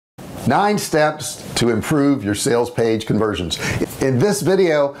9 steps to improve your sales page conversions. In this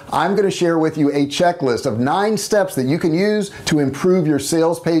video, I'm going to share with you a checklist of 9 steps that you can use to improve your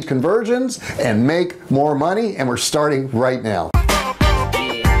sales page conversions and make more money, and we're starting right now.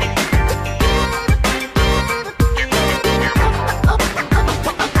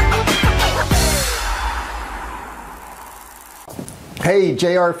 Hey,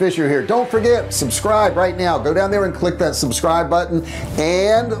 JR Fisher here. Don't forget, subscribe right now. Go down there and click that subscribe button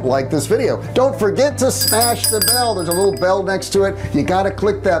and like this video. Don't forget to smash the bell. There's a little bell next to it. You got to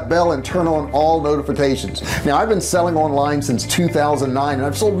click that bell and turn on all notifications. Now, I've been selling online since 2009 and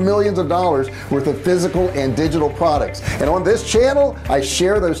I've sold millions of dollars worth of physical and digital products. And on this channel, I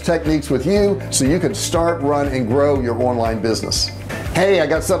share those techniques with you so you can start, run, and grow your online business. Hey, I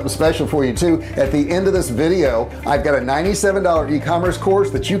got something special for you too. At the end of this video, I've got a $97 e-commerce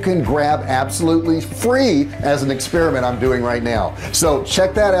course that you can grab absolutely free as an experiment I'm doing right now. So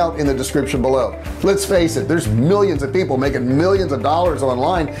check that out in the description below. Let's face it, there's millions of people making millions of dollars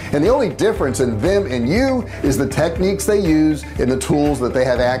online, and the only difference in them and you is the techniques they use and the tools that they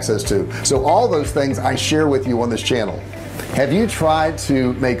have access to. So all those things I share with you on this channel. Have you tried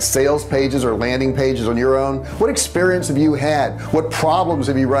to make sales pages or landing pages on your own? What experience have you had? What problems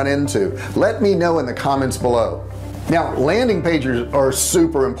have you run into? Let me know in the comments below. Now, landing pages are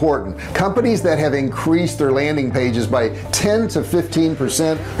super important. Companies that have increased their landing pages by 10 to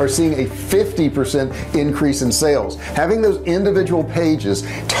 15% are seeing a 50% increase in sales. Having those individual pages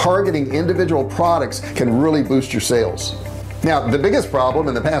targeting individual products can really boost your sales. Now, the biggest problem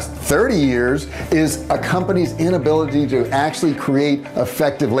in the past 30 years is a company's inability to actually create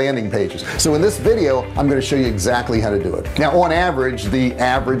effective landing pages. So in this video, I'm going to show you exactly how to do it. Now, on average, the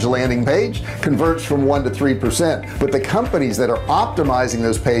average landing page converts from 1 to 3%, but the companies that are optimizing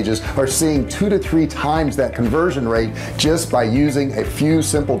those pages are seeing 2 to 3 times that conversion rate just by using a few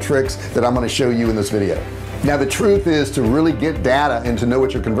simple tricks that I'm going to show you in this video. Now, the truth is, to really get data and to know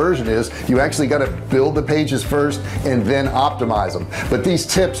what your conversion is, you actually got to build the pages first and then optimize them. But these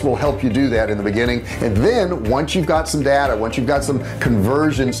tips will help you do that in the beginning, and then once you've got some data, once you've got some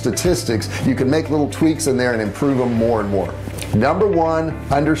conversion statistics, you can make little tweaks in there and improve them more and more. Number 1,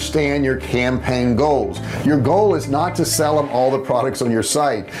 understand your campaign goals. Your goal is not to sell them all the products on your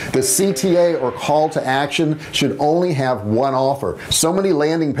site. The CTA, or call to action, should only have one offer. So many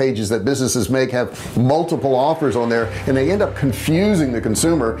landing pages that businesses make have multiple offers on there, and they end up confusing the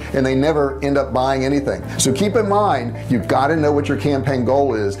consumer and they never end up buying anything. So keep in mind, you've got to know what your campaign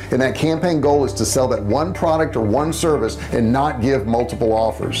goal is, and that campaign goal is to sell that one product or one service and not give multiple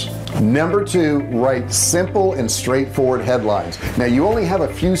offers. Number 2, write simple and straightforward headlines. Now, you only have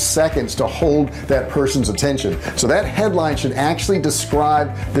a few seconds to hold that person's attention, so that headline should actually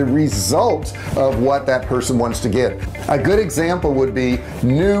describe the result of what that person wants to get. A good example would be,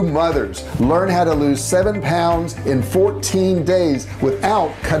 new mothers learn how to lose 7 pounds in 14 days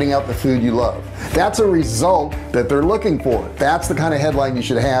without cutting out the food you love. That's a result that they're looking for. That's the kind of headline you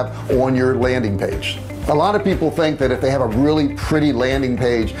should have on your landing page. A lot of people think that if they have a really pretty landing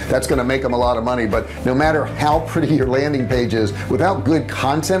page, that's going to make them a lot of money, but no matter how pretty your landing page is, without good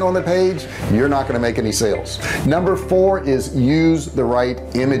content on the page, you're not going to make any sales. Number 4 is use the right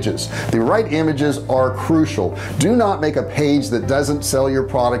images. The right images are crucial. Do not make a page that doesn't sell your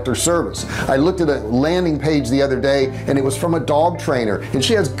product or service. I looked at a landing page the other day, and it was from a dog trainer, and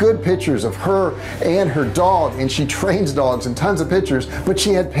she has good pictures of her and her dog, and she trains dogs and tons of pictures, but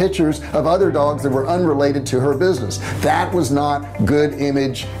she had pictures of other dogs that were unrelated to her business. That was not good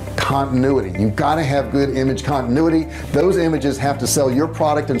image continuity. You've got to have good image continuity. Those images have to sell your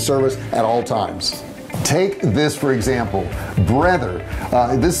product and service at all times. Take this for example, Brother.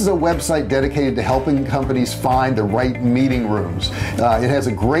 This is a website dedicated to helping companies find the right meeting rooms. It has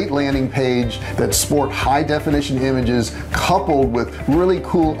a great landing page that sport high definition images coupled with really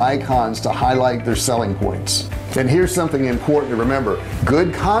cool icons to highlight their selling points. And here's something important to remember: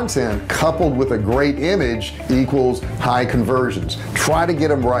 good content coupled with a great image equals high conversions. Try to get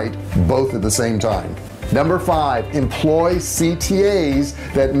them right both at the same time. Number 5, employ CTAs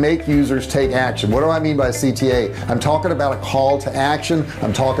that make users take action. What do I mean by CTA? I'm talking about a call to action.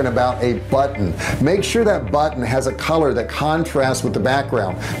 I'm talking about a button. Make sure that button has a color that contrasts with the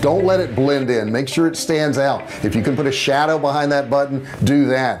background. Don't let it blend in. Make sure it stands out. If you can put a shadow behind that button, do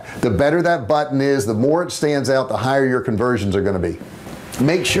that. The better that button is, the more it stands out, the higher your conversions are going to be.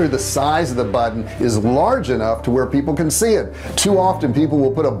 Make sure the size of the button is large enough to where people can see it. Too often people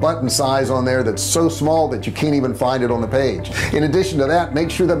will put a button size on there that's so small that you can't even find it on the page. In addition to that, make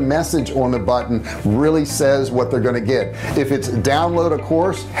sure the message on the button really says what they're going to get. If it's download a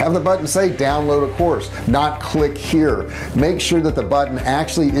course, have the button say download a course, not click here. Make sure that the button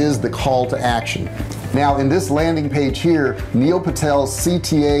actually is the call to action. Now in this landing page here, Neil Patel's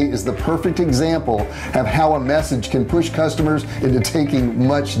CTA is the perfect example of how a message can push customers into taking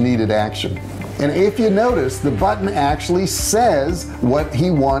much needed action. And if you notice, the button actually says what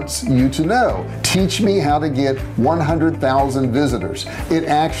he wants you to know. Teach me how to get 100,000 visitors. It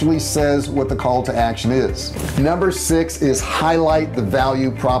actually says what the call to action is. Number 6 is highlight the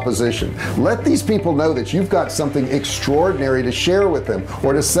value proposition. Let these people know that you've got something extraordinary to share with them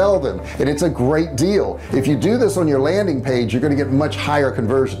or to sell them, and it's a great deal. If you do this on your landing page, you're going to get much higher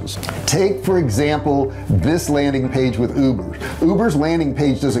conversions. Take for example this landing page with Uber. Uber's landing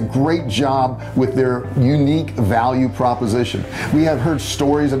page does a great job with their unique value proposition. We have heard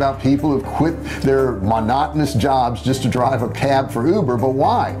stories about people who've quit their monotonous jobs just to drive a cab for Uber, but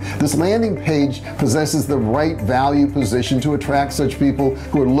why? This landing page possesses the right value position to attract such people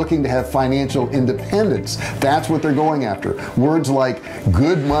who are looking to have financial independence. That's what they're going after. Words like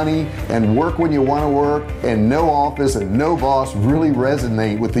good money and work when you want to work and no office and no boss really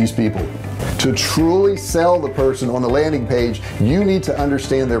resonate with these people. To truly sell the person on the landing page, you need to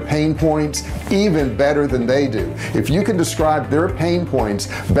understand their pain points even better than they do. If you can describe their pain points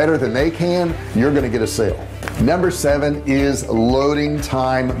better than they can, you're going to get a sale. Number 7 is loading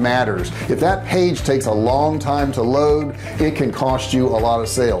time matters. If that page takes a long time to load, it can cost you a lot of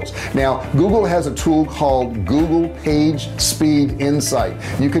sales. Now Google has a tool called Google Page Speed Insight.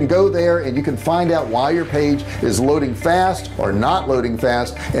 You can go there and you can find out why your page is loading fast or not loading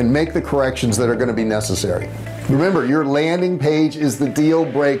fast and make the corrections that are going to be necessary. Remember, your landing page is the deal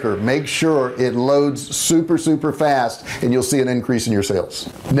breaker. Make sure it loads super fast and you'll see an increase in your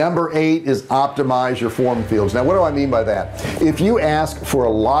sales. Number 8 is optimize your form fields. Now what do I mean by that? If you ask for a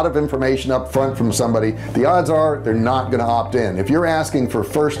lot of information up front from somebody, the odds are they're not going to opt in. If you're asking for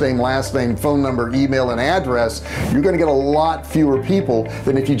first name, last name, phone number, email, and address, you're going to get a lot fewer people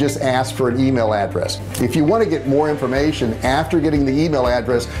than if you just ask for an email address. If you want to get more information after getting the email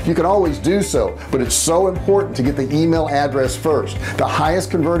address, you can always do so, but it's so important to get the email address first. The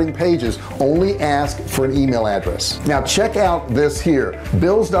highest converting pages only ask for an email address. Now check out this here.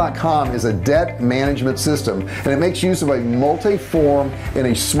 Bills.com is a debt management system, and it makes use of a multi-form in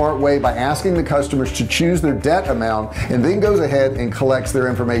a smart way by asking the customers to choose their debt amount and then goes ahead and collects their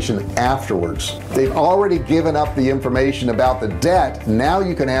information afterwards. They've already given up the information about the debt. Now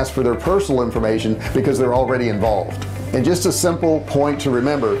you can ask for their personal information because they're already involved. And just a simple point to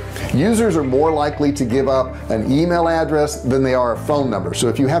remember, users are more likely to give up an email address than they are a phone number. So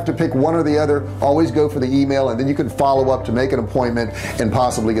if you have to pick one or the other, always go for the email, and then you can follow up to make an appointment and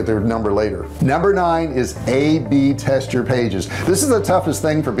possibly get their number later. Number 9 is A/B test your pages. This is the toughest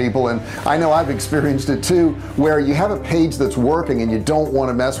thing for people, and I know I've experienced it too, where you have a page that's working and you don't want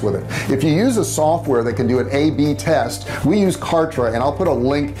to mess with it. If you use a software that can do an A/B test, we use Kartra, and I'll put a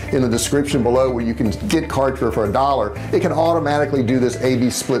link in the description below where you can get Kartra for $1. It can automatically do this A/B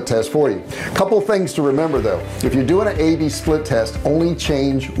split test for you. Couple things to remember though. If you're doing an A/B split test, only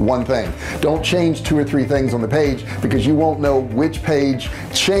change one thing. Don't change 2 or 3 things on the page because you won't know which page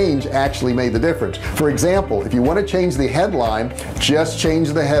change actually made the difference. For example, if you want to change the headline, just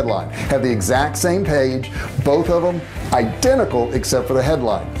change the headline. Have the exact same page, both of them identical except for the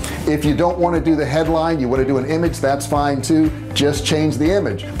headline. If you don't want to do the headline, you want to do an image, that's fine too. Just change the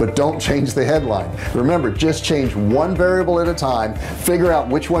image, but don't change the headline. Remember, just change one variable at a time, figure out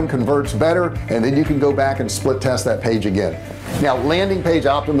which one converts better, and then you can go back and split test that page again. Now landing page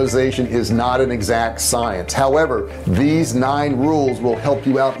optimization is not an exact science. However, these 9 rules will help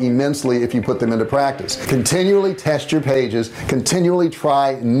you out immensely if you put them into practice. Continually test your pages, continually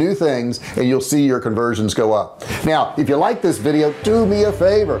try new things, and you'll see your conversions go up. Now if you like this video, do me a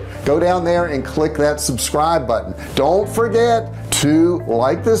favor, go down there and click that subscribe button. Don't forget to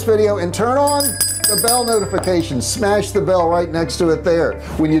like this video and turn on the bell notification. Smash the bell right next to it there.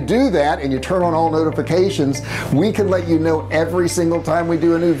 When you do that and you turn on all notifications, we can let you know every single time we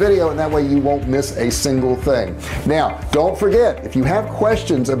do a new video, and that way you won't miss a single thing. Now don't forget, if you have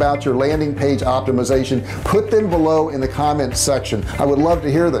questions about your landing page optimization, put them below in the comments section. I would love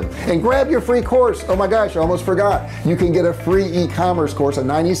to hear them. And grab your free course. Oh my gosh, I almost forgot. You can get a free e-commerce course, a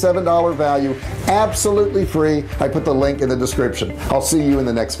 $97 value, absolutely free. I put the link in the description. I'll see you in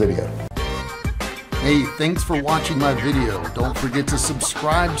the next video. Hey, thanks for watching my video. Don't forget to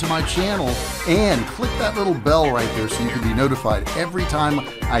subscribe to my channel and click that little bell right there so you can be notified every time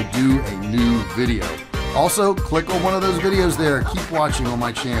I do a new video. Also, click on one of those videos there. Keep watching on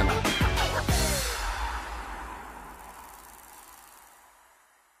my channel.